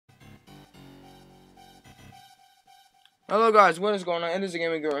Hello guys, what is going on? It is a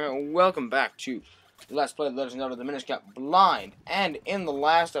gaming girl here, and welcome back to Let's Play Legend of the Minish Blind. And in the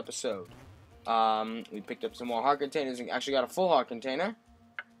last episode, we picked up some more heart containers and actually got a full heart container.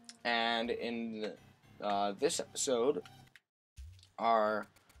 And in this episode, our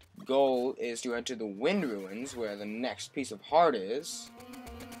goal is to head to the Wind Ruins, where the next piece of heart is.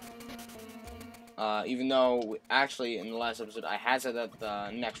 Even though, actually, in the last episode, I had said that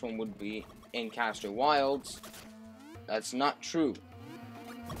the next one would be in Castor Wilds. That's not true.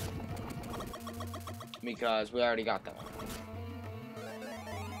 Because we already got that one.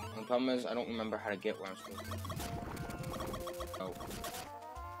 The problem is, I don't remember how to get where I'm supposed to. Oh.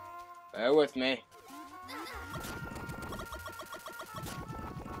 Bear with me.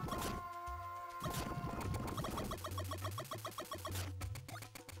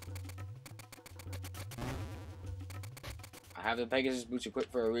 I have the Pegasus boots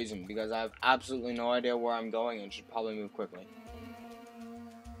equipped for a reason, because I have absolutely no idea where I'm going and should probably move quickly.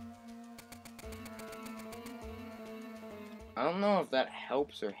 I don't know if that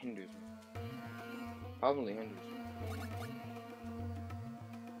helps or hinders me. Probably hinders me.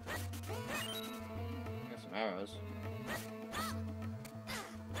 Got some arrows.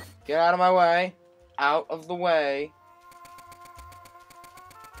 Get out of my way! Out of the way!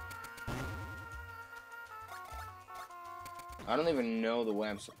 I don't even know the way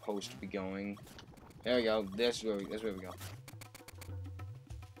I'm supposed to be going. There we go. This is where we go.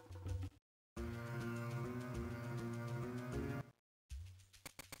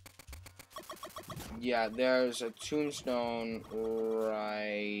 Yeah, there's a tombstone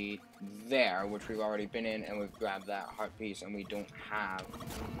right there, which we've already been in, and we've grabbed that heart piece, and we don't have.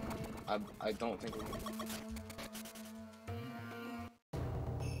 I don't think we.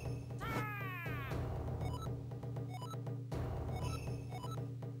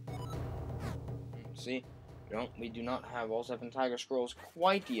 See, we do not have all 7 Tiger Scrolls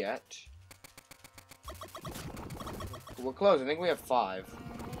quite yet. We're close. I think we have 5.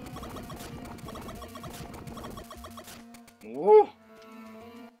 Woo!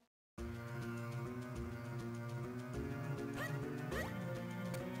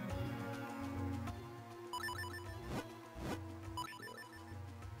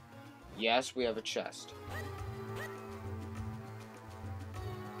 Yes, we have a chest.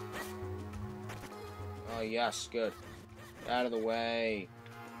 Oh, yes, good. Get out of the way.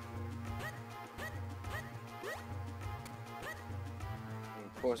 And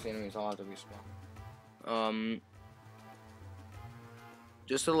of course, the enemies all have to respawn.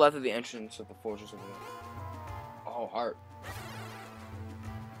 Just to the left of the entrance of the fortress over there. Oh, heart.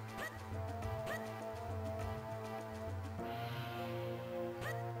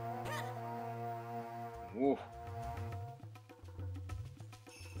 Woo.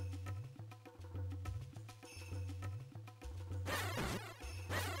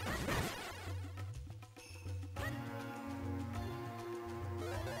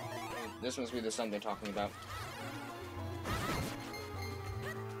 This must be the sun they're talking about.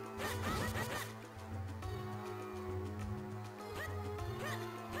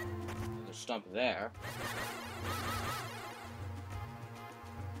 There's a stump there.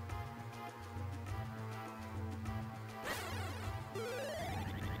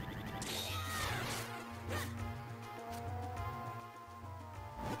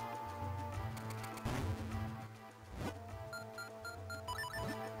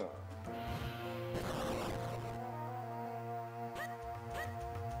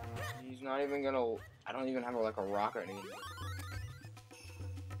 He's not even gonna. I don't even have like a rock or anything.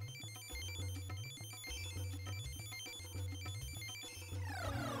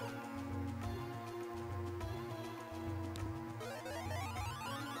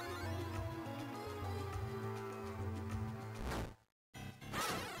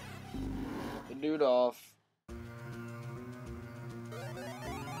 The dude off.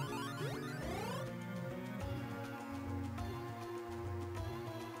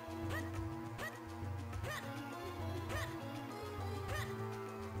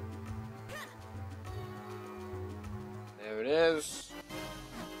 There it is.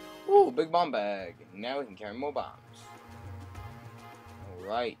 Ooh, big bomb bag. Now we can carry more bombs.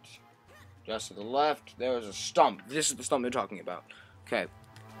 Alright. Just to the left, there is a stump. This is the stump they're talking about. Okay.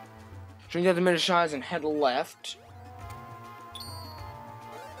 Change out the Minish eyes and head left.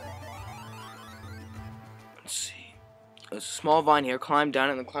 Let's see. There's a small vine here. Climb down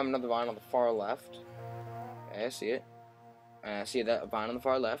it and then climb another vine on the far left. Okay, I see it. I see that vine on the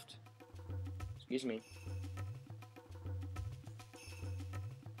far left. Excuse me.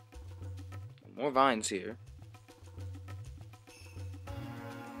 More vines here.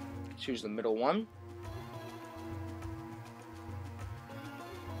 Choose the middle one.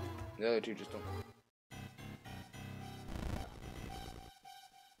 The other two just don't.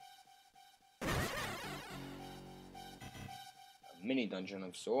 A mini dungeon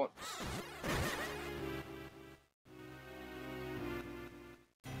of sorts.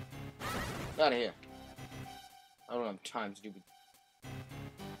 Get out of here. I don't have time to do with.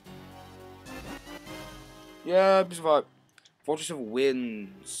 Yeah, survive. Fortress of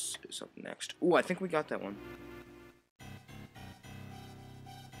Winds is up next. Ooh, I think we got that one.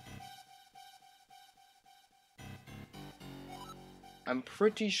 I'm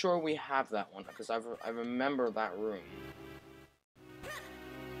pretty sure we have that one because I remember that room.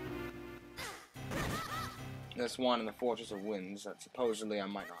 This one in the Fortress of Winds that supposedly I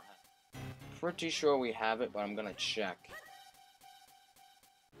might not have. Pretty sure we have it, but I'm gonna check.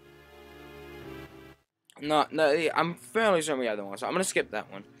 No, I'm fairly certain we have that one, so I'm gonna skip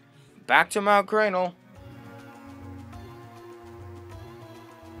that one. Back to Mount Cranel.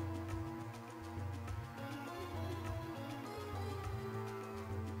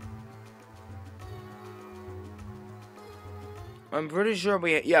 I'm pretty sure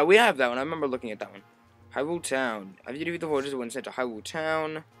we have that one. I remember looking at that one. Hyrule Town. Have you defeated the Fortress when sent to Hyrule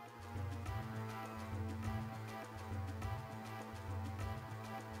Town?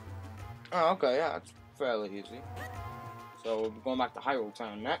 Oh, okay, yeah, it's fairly easy. So we're going back to Hyrule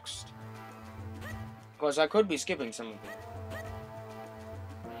Town next. Of course, I could be skipping some of them.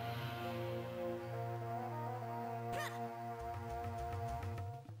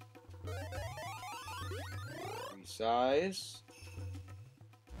 Resize.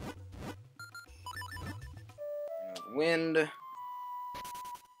 Wind. And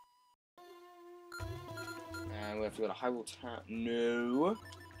we have to go to Hyrule Town. No.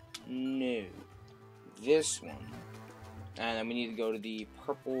 No. This one. And then we need to go to the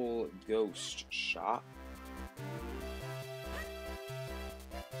Purple Ghost Shop.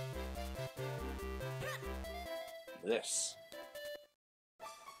 This.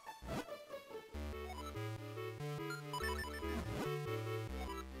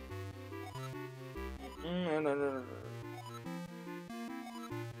 No.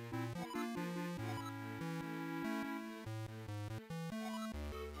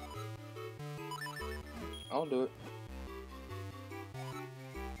 I'll do it.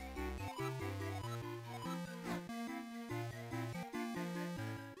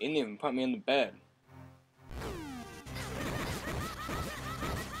 He didn't even put me in the bed.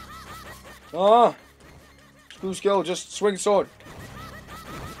 Ah! Screw skill, just swing sword.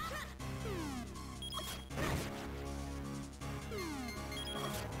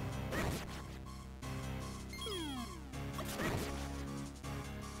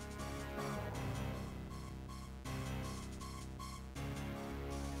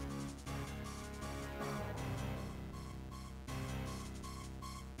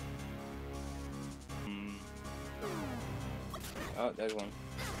 Oh, there's one.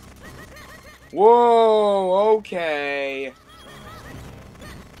 Whoa, okay.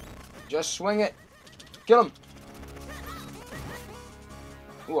 Just swing it. Kill him.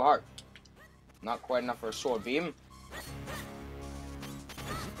 Ooh, heart. Not quite enough for a sword beam.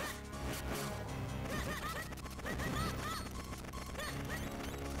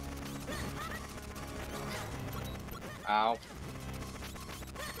 Ow.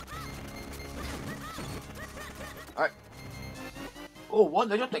 Alright. Oh, what?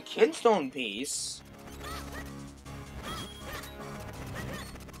 They got the Kinstone piece.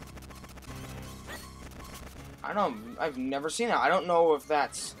 I don't. I've never seen that. I don't know if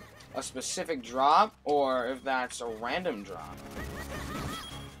that's a specific drop or if that's a random drop.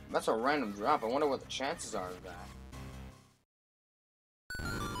 If that's a random drop. I wonder what the chances are of that.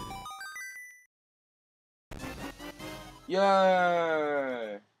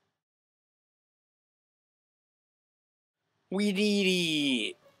 Yay! We did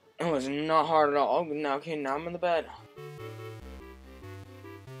it! It was not hard at all. Oh, now, okay, now I'm in the bed.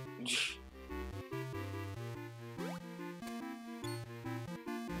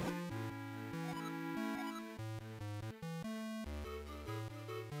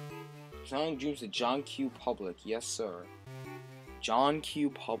 Selling dreams to John Q. Public. Yes, sir. John Q.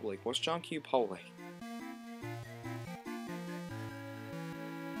 Public. What's John Q. Public?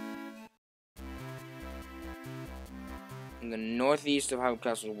 In the northeast of Hyrule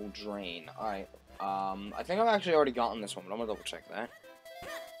Castle will drain. Alright. I think I've actually already gotten this one, but I'm gonna double check that.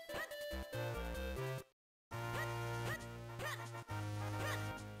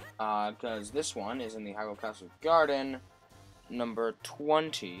 Because this one is in the Hyrule Castle Garden, number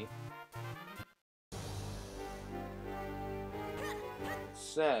 20. It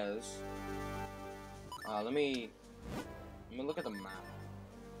says, let me look at the map.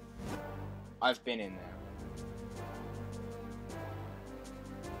 I've been in there.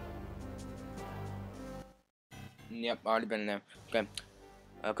 Yep, already been in there. Okay.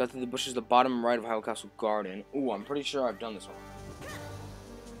 Cut through the bushes, the bottom right of Hyrule Castle Garden. Ooh, I'm pretty sure I've done this one.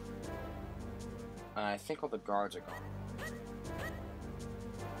 I think all the guards are gone.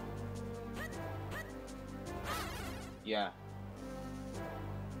 Yeah.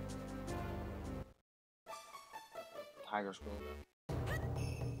 Tiger School.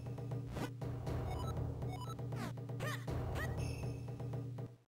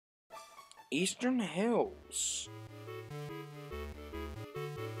 Eastern Hills.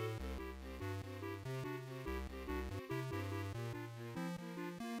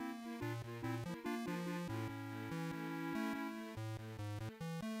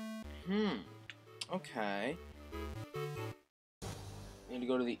 Okay. Need to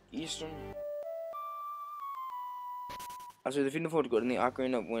go to the eastern. After defeating the foe to go to the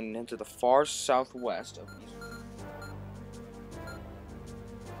Ocarina of Wind and to the far southwest of Eastern.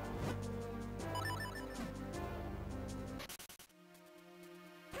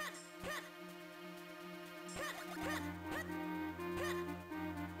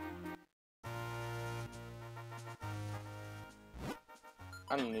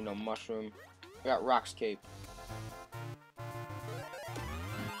 I don't need no mushroom. I got Rock's Cape.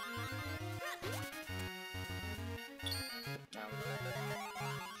 Now,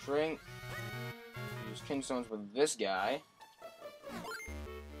 shrink. Use Kingstones with this guy.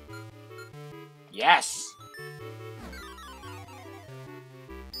 Yes!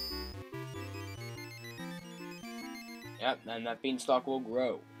 Yep, and that beanstalk will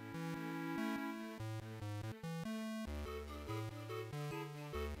grow.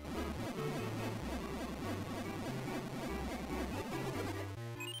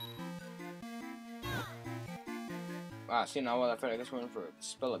 Ah, see now what I thought. I guess we're in for a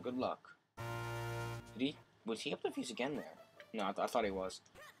spell of good luck. Was he up to fuse again there? No, I thought he was.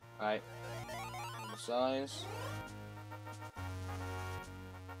 Alright. Size.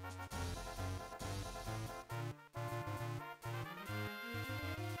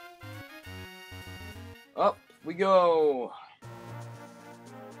 Up we go.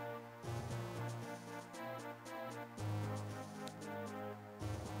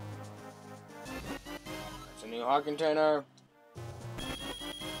 That's a new heart container.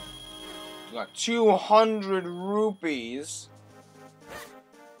 We got 200 rupees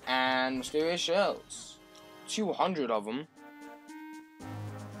and mysterious shells. 200 of them.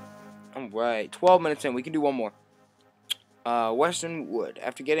 Alright, 12 minutes in. We can do one more. Western Wood.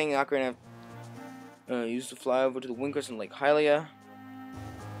 After getting Ocarina, used to fly over to the Wind Crest in Lake Hylia.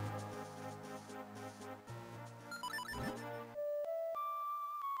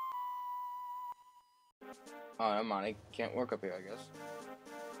 Oh, never mind. It can't work up here, I guess.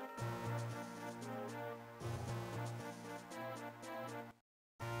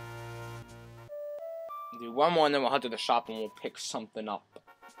 Do one more and then we'll head to the shop and we'll pick something up.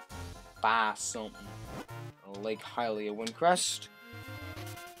 Buy something. Lake Hylia Wind Crest.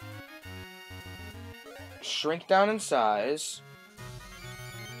 Shrink down in size.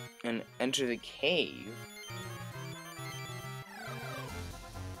 And enter the cave.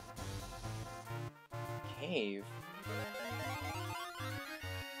 Cave?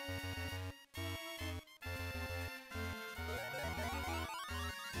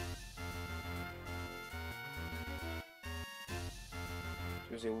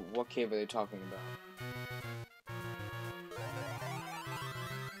 What cave are they talking about?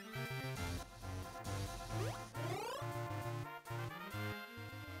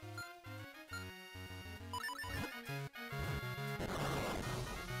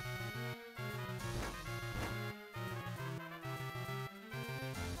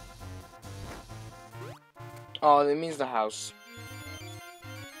 Oh, that means the house.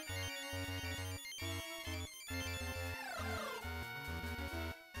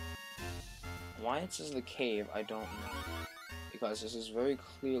 Why it says the cave, I don't know. Because this is very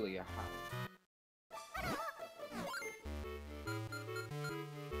clearly a house.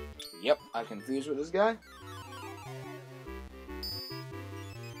 Yep, I'm confused with this guy.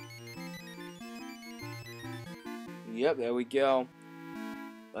 Yep, there we go.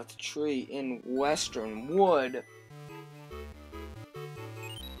 That's a tree in Western Wood.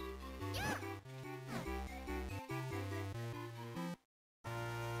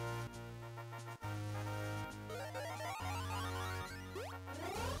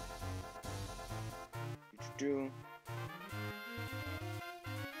 Do.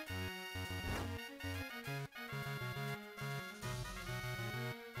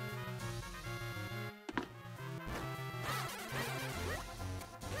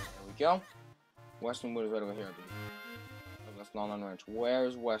 go. Western Wood is right over here, I believe. Oh, that's not on ranch.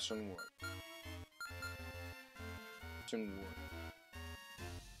 Where's Western Wood? Western Wood.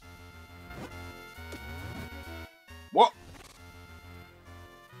 What?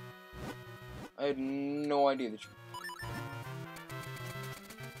 I had no idea that you...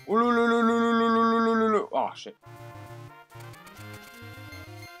 Oh, shit.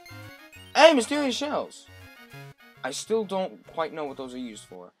 Hey, mysterious shells! I still don't quite know what those are used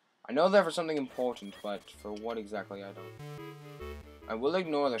for. I know they're for something important, but for what exactly, I don't. I will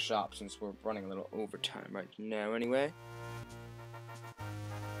ignore the shop since we're running a little overtime right now, anyway.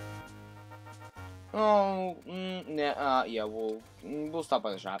 Oh, yeah, we'll stop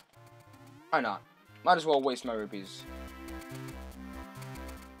by the shop. Why not? Might as well waste my rupees.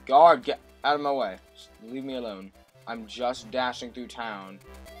 Guard, get out of my way. Just leave me alone. I'm just dashing through town.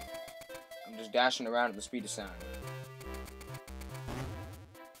 I'm just dashing around at the speed of sound.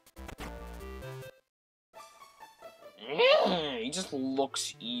 He just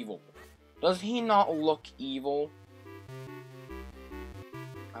looks evil. Does he not look evil?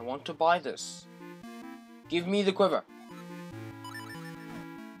 I want to buy this. Give me the quiver.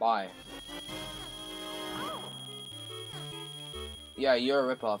 Buy. Yeah, you're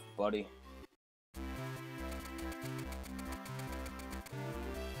a ripoff, buddy.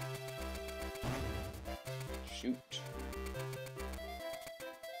 Shoot.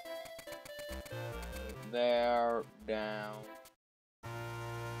 There, down.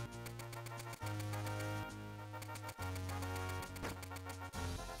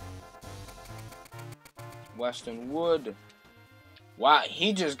 Western Wood. Wow,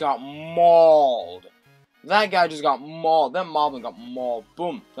 he just got mauled. That guy just got mauled. That moblin got mauled.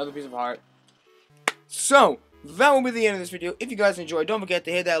 Boom. Another piece of heart. So, that will be the end of this video. If you guys enjoyed, don't forget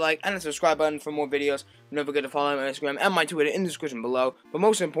to hit that like and the subscribe button for more videos. Don't forget to follow me on Instagram and my Twitter in the description below. But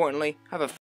most importantly, have a